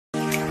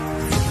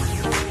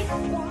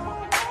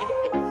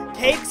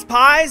cakes,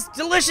 pies,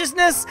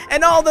 deliciousness,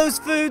 and all those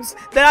foods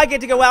that I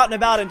get to go out and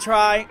about and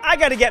try. I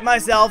gotta get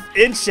myself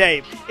in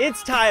shape.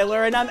 It's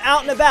Tyler and I'm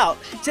out and about.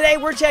 Today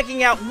we're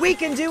checking out We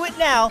Can Do It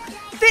Now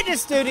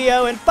Fitness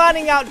Studio and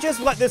finding out just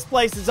what this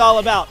place is all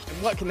about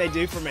and what can they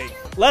do for me.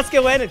 Let's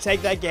go in and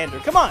take that gander.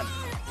 Come on.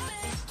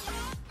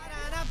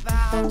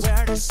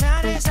 Where the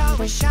sun is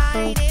always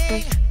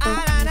shining,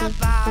 I don't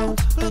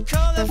about. Look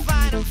all the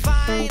fight I'm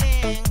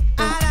fighting,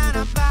 I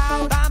don't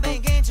about.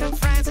 Bumping into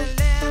friends and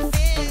living,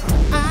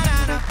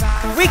 I don't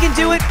about. We Can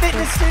Do It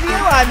Fitness Studio.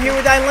 I'm here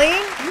with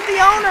Eileen,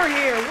 the owner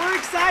here. We're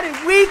excited.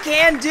 We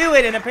can do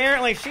it, and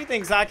apparently she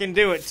thinks I can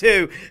do it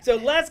too. So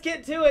let's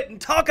get to it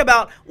and talk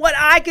about what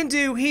I can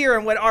do here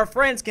and what our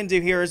friends can do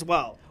here as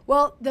well.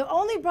 Well, the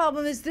only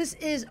problem is this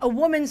is a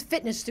woman's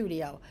fitness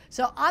studio.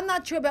 So I'm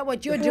not sure about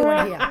what you're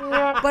doing here.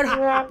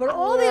 But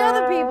all the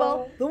other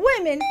people, the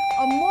women,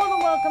 are more than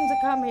welcome to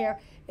come here.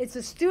 It's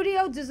a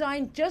studio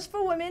designed just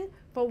for women,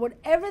 for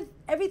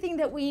everything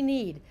that we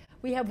need.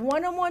 We have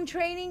one-on-one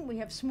training, we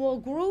have small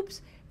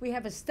groups, we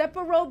have a step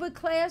aerobic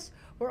class.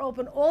 We're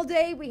open all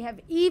day. We have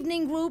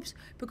evening groups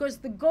because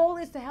the goal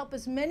is to help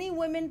as many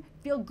women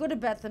feel good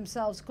about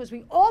themselves because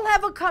we all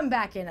have a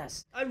comeback in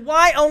us. And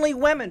why only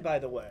women, by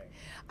the way?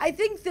 I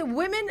think the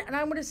women, and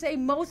I'm going to say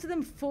most of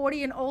them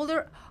 40 and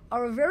older,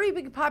 are a very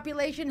big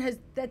population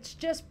that's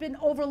just been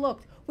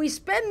overlooked. We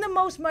spend the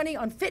most money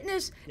on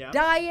fitness,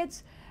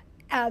 diets,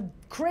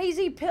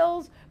 crazy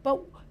pills,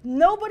 but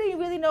nobody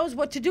really knows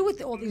what to do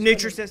with all these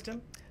Nutrisystem?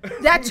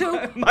 That too.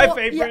 My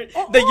favorite,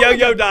 the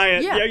yo-yo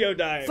diet. Yo-yo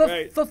diet,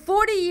 right. For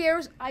 40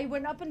 years, I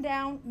went up and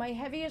down. My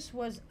heaviest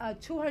was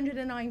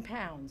 209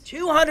 pounds.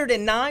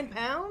 209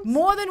 pounds?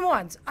 More than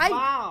once.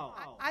 Wow.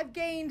 I've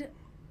gained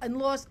and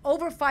lost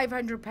over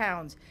 500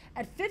 pounds.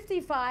 At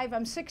 55,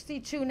 I'm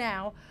 62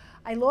 now.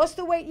 I lost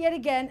the weight yet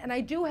again, and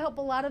I do help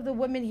a lot of the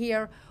women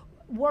here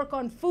work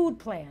on food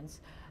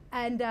plans.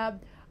 And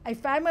I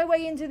found my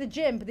way into the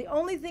gym, but the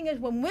only thing is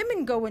when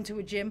women go into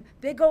a gym,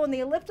 they go on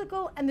the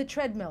elliptical and the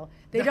treadmill.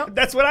 They don't.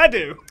 That's what I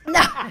do.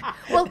 No.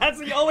 Well, that's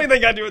the only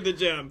thing I do at the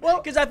gym. Well,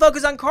 because I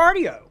focus on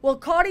cardio. Well,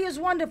 cardio is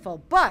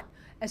wonderful, but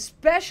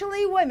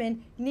especially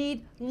women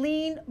need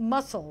lean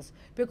muscles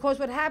because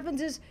what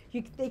happens is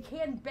they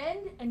can't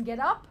bend and get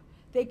up.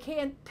 They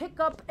can't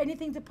pick up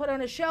anything to put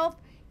on a shelf.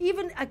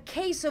 Even a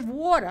case of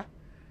water,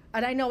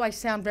 and I know I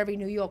sound very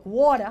New York,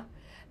 water,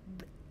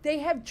 they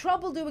have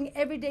trouble doing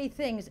everyday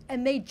things,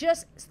 and they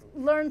just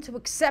learn to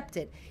accept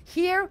it.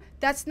 Here,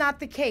 that's not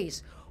the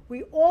case.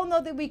 We all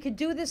know that we could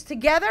do this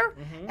together,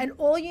 and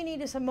all you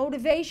need is some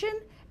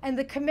motivation and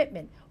the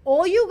commitment.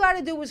 All you got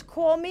to do is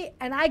call me,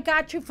 and I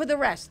got you for the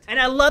rest. And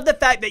I love the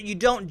fact that you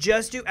don't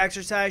just do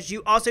exercise,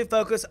 you also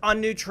focus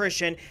on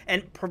nutrition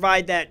and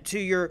provide that to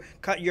your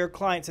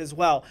clients as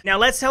well. Now,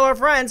 let's tell our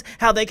friends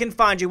how they can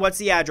find you. What's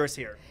the address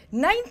here?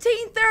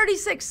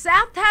 1936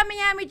 South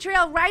Tamiami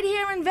Trail right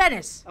here in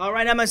Venice. All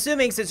right, I'm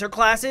assuming since her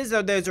classes,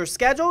 those are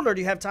scheduled, or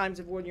do you have times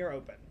of when you're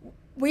open?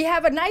 We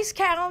have a nice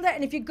calendar,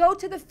 and if you go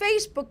to the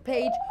Facebook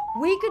page,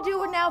 We Could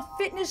Do It Now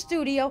Fitness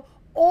Studio,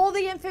 all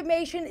the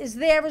information is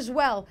there as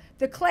well.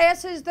 The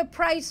classes, the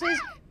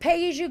prices,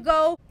 pay as you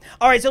go.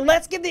 All right, so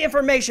let's give the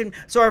information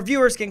so our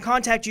viewers can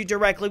contact you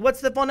directly. What's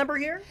the phone number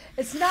here?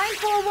 It's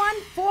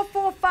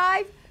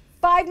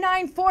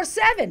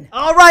 941-445-5947.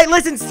 All right,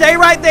 listen, stay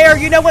right there.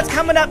 You know what's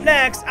coming up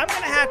next. I'm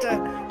going to have to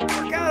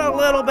work out a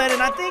little bit,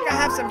 and I think I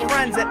have some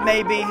friends that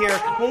may be here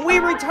when we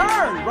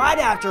return right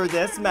after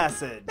this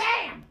message.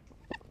 Bam!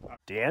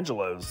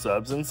 D'Angelo's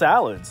Subs and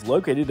Salads,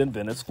 located in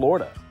Venice,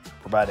 Florida,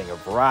 providing a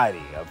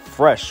variety of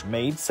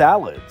fresh-made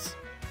salads,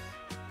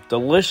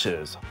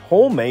 delicious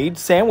homemade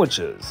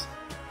sandwiches,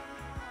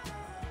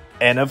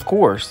 and of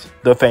course,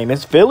 the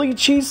famous Philly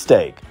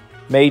cheesesteak,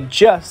 made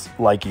just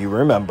like you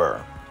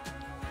remember.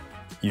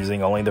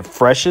 Using only the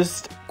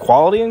freshest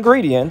quality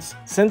ingredients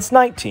since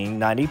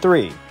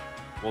 1993.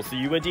 We'll see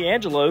you at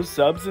D'Angelo's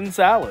Subs and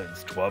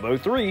Salads,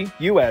 1203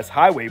 U.S.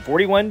 Highway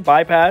 41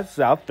 Bypass,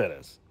 South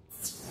Venice.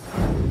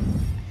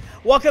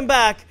 Welcome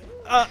back.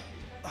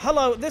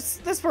 Hello, this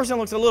person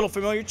looks a little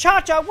familiar.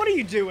 Cha-Cha, what are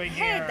you doing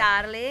here? Hey,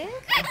 darling.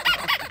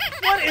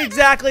 What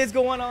exactly is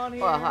going on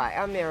here? Well, hi,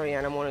 I'm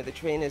Marianne. I'm one of the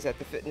trainers at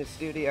the fitness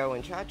studio,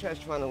 and Cha-Cha's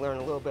trying to learn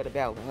a little bit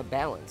about her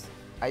balance.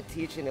 I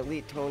teach an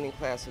elite toning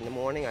class in the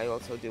morning. I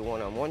also do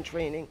one-on-one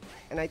training,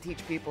 and I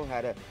teach people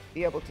how to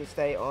be able to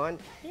stay on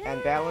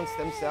and balance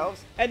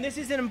themselves. And this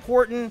is an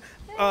important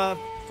for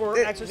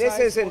exercise? This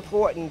is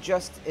important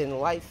just in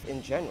life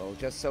in general,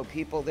 just so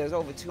people, there's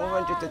over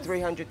 200 to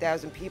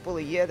 300,000 people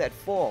a year that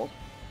fall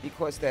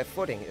because their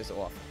footing is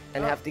off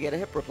and have to get a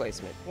hip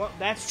replacement. Well,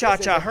 that's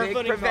Cha-Cha. Her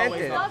footing's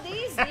preventive. always Not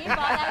easy, but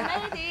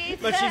I made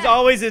it. But she's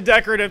always a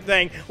decorative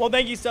thing. Well,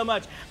 thank you so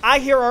much. I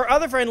hear our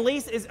other friend,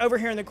 Lise, is over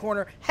here in the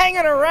corner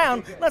hanging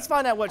around. Let's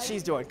find out what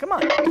she's doing. Come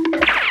on.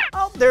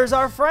 Oh, there's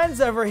our friends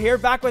over here,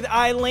 back with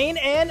Eileen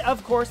and,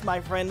 of course,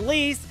 my friend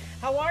Lise.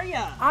 How are you?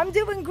 I'm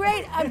doing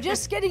great. I was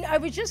just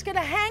going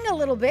to hang a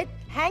little bit,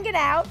 hang it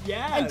out,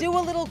 and do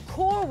a little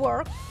core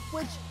work,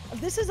 which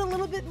this is a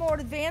little bit more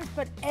advanced,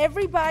 but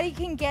everybody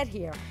can get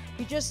here.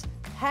 You just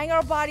hang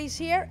our bodies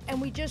here, and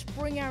we just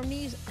bring our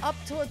knees up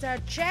towards our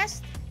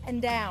chest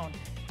and down.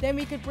 Then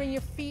we could bring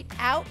your feet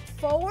out,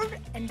 forward,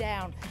 and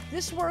down.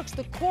 This works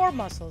the core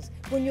muscles.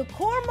 When your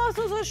core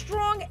muscles are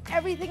strong,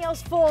 everything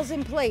else falls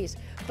in place.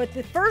 But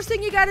the first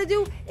thing you gotta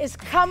do is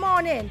come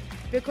on in,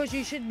 because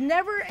you should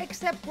never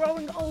accept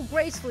growing old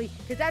gracefully,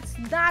 because that's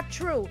not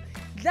true.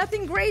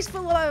 Nothing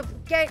graceful about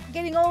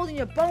getting old and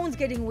your bones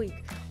getting weak.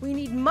 We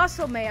need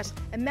muscle mass,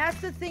 and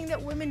that's the thing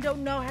that women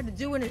don't know how to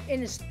do in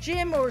a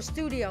gym or a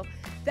studio.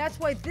 That's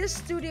why this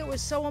studio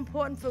is so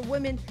important for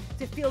women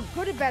to feel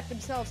good about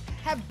themselves,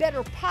 have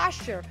better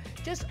posture,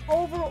 just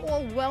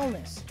overall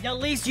wellness. Now,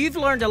 Lise, you've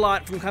learned a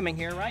lot from coming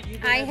here, right?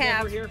 You've been I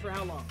have. here for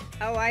how long?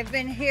 Oh, I've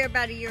been here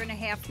about a year and a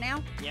half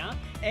now. Yeah.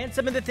 And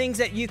some of the things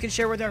that you can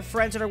share with our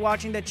friends that are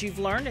watching that you've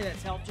learned and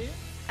that's helped you?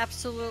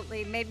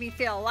 Absolutely. Made me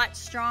feel a lot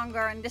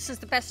stronger, and this is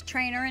the best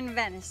trainer in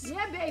Venice.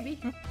 Yeah, baby.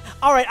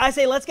 All right, I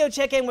say let's go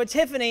check in with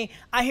Tiffany.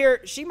 I hear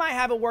she might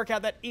have a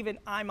workout that even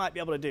I might be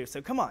able to do,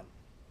 so come on.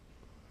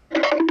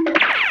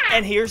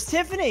 And here's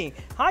Tiffany.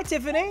 Hi,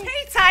 Tiffany.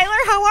 Hey, Tyler,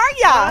 how are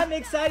ya? I'm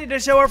excited to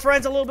show our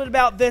friends a little bit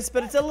about this,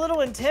 but it's a little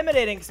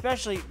intimidating,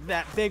 especially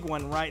that big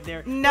one right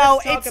there. No,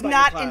 Let's talk it's about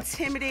not your class.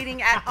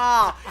 intimidating at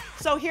all.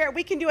 So here at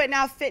We Can Do It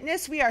Now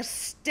Fitness, we are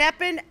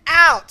stepping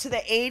out to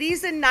the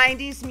 80s and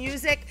 90s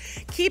music,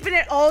 keeping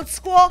it old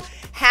school,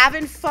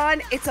 having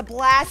fun. It's a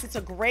blast. It's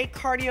a great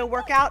cardio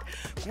workout,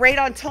 great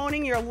on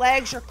toning your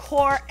legs, your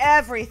core,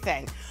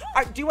 everything.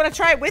 Do you want to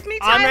try it with me,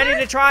 Tyler? I'm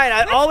ready to try it. I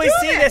Let's always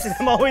do see this and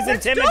I'm always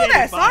Let's intimidated. do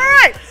this. by All it.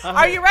 right. All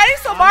Are you ready?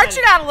 So I'm march ready.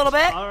 it out a little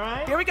bit. All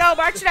right. Here we go.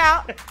 March it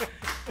out.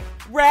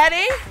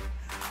 Ready?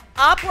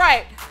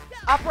 Upright.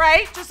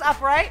 Upright. Just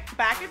upright.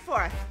 Back and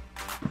forth.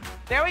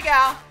 There we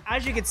go.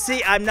 As you can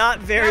see, I'm not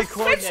very Now switch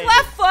coordinated.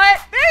 left foot.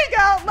 There you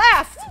go.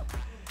 Left.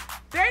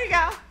 There you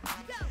go.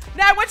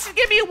 Now I want you to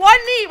give me one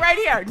knee right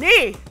here.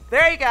 Knee.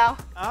 There you go.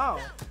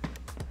 Oh.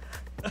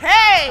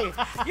 Hey,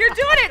 you're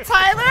doing it,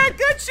 Tyler.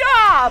 Good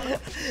job.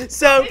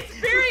 So, It's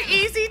very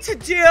easy to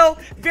do.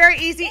 Very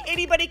easy.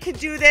 Anybody could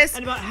do this.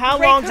 and about how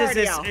Great long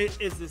cardio.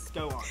 does this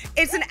go on?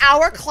 It's an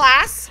hour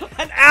class.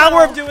 An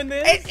hour of doing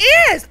this? It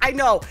is. I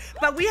know.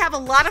 But we have a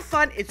lot of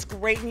fun. It's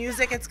great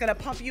music. It's going to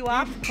pump you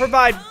up.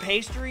 Provide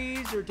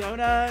pastries or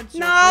donuts? or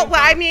No, fruit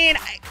well, I punch? mean,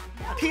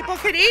 people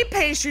can eat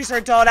pastries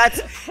or donuts.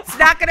 It's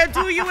not going to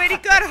do you any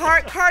good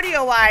heart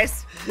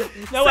cardio-wise.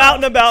 No out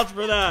and abouts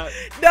for that.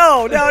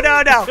 No.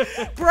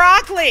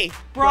 Broccoli.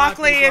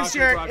 Broccoli is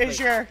your broccoli. is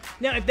your.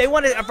 Now,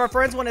 if our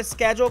friends want to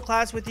schedule a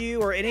class with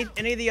you or any of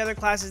the other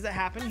classes that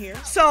happen here,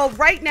 So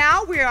right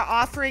now we are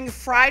offering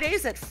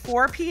Fridays at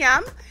 4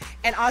 p.m.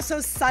 and also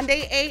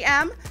Sunday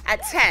a.m.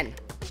 at 10.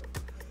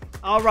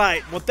 all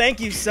right. Well, thank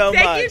you so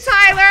much. Thank you,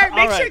 Tyler.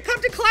 Make All sure right. you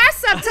come to class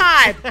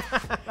sometime.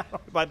 Sorry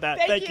about that.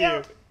 Thank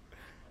you.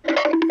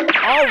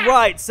 All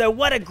right. So,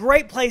 what a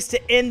great place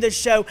to end the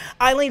show.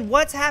 Eileen,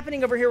 what's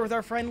happening over here with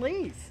our friend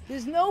Lise?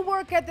 There's no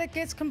workout that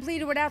gets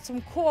completed without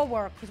some core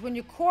work, because when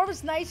your core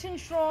is nice and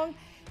strong,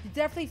 you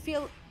definitely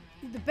feel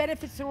the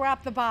benefits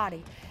throughout the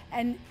body.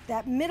 And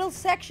that middle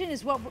section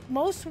is what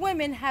most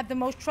women have the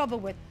most trouble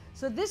with.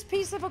 So this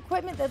piece of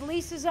equipment that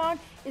Lisa's on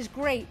is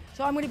great.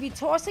 So I'm going to be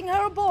tossing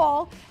her a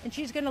ball, and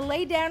she's going to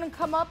lay down and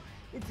come up.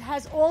 It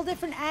has all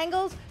different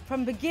angles,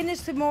 from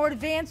beginners to more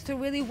advanced, to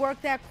really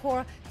work that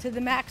core to the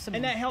maximum.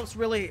 And that helps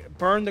really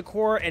burn the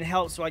core and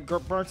helps like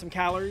burn some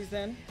calories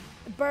then?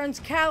 It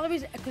burns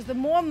calories, because the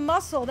more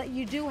muscle that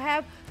you do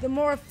have, the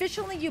more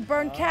efficiently you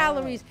burn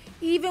calories,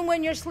 even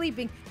when you're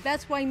sleeping.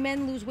 That's why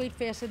men lose weight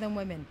faster than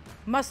women.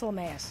 Muscle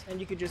mass. And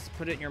you could just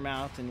put it in your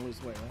mouth and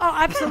lose weight. Right? Oh,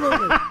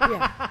 absolutely.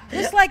 Yeah.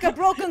 Just like a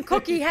broken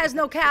cookie has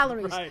no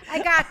calories. Right.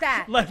 I got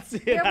that. Let's see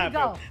it Here we happen.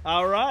 go.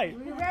 All right.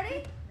 Are you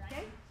ready?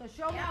 Okay. So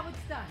show me how it's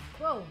done.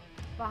 Boom.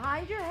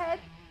 Behind your head.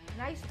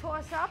 Nice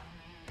toss up.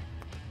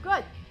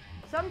 Good.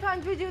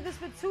 Sometimes we do this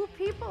with two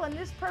people, and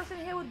this person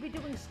here would be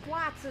doing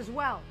squats as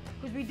well,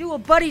 because we do a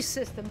buddy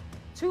system.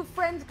 Two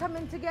friends come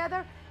in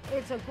together.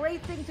 It's a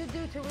great thing to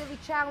do to really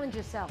challenge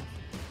yourself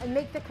and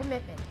make the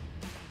commitment.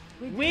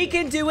 We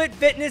Can Do It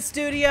Fitness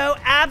Studio,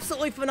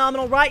 absolutely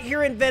phenomenal right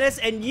here in Venice,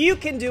 and you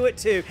can do it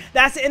too.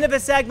 That's the end of a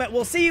segment.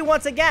 We'll see you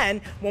once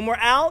again when we're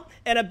out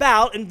and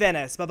about in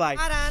Venice. Bye-bye.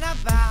 Out Out and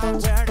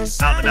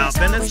About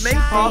Venice made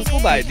possible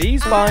by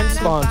these fine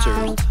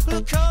sponsors.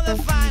 This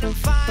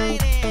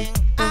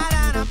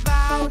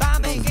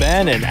has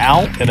been an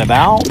Out and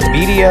About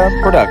media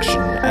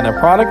production and a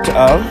product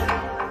of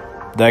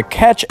the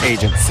Catch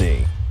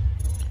Agency.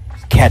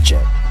 Catch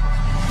it.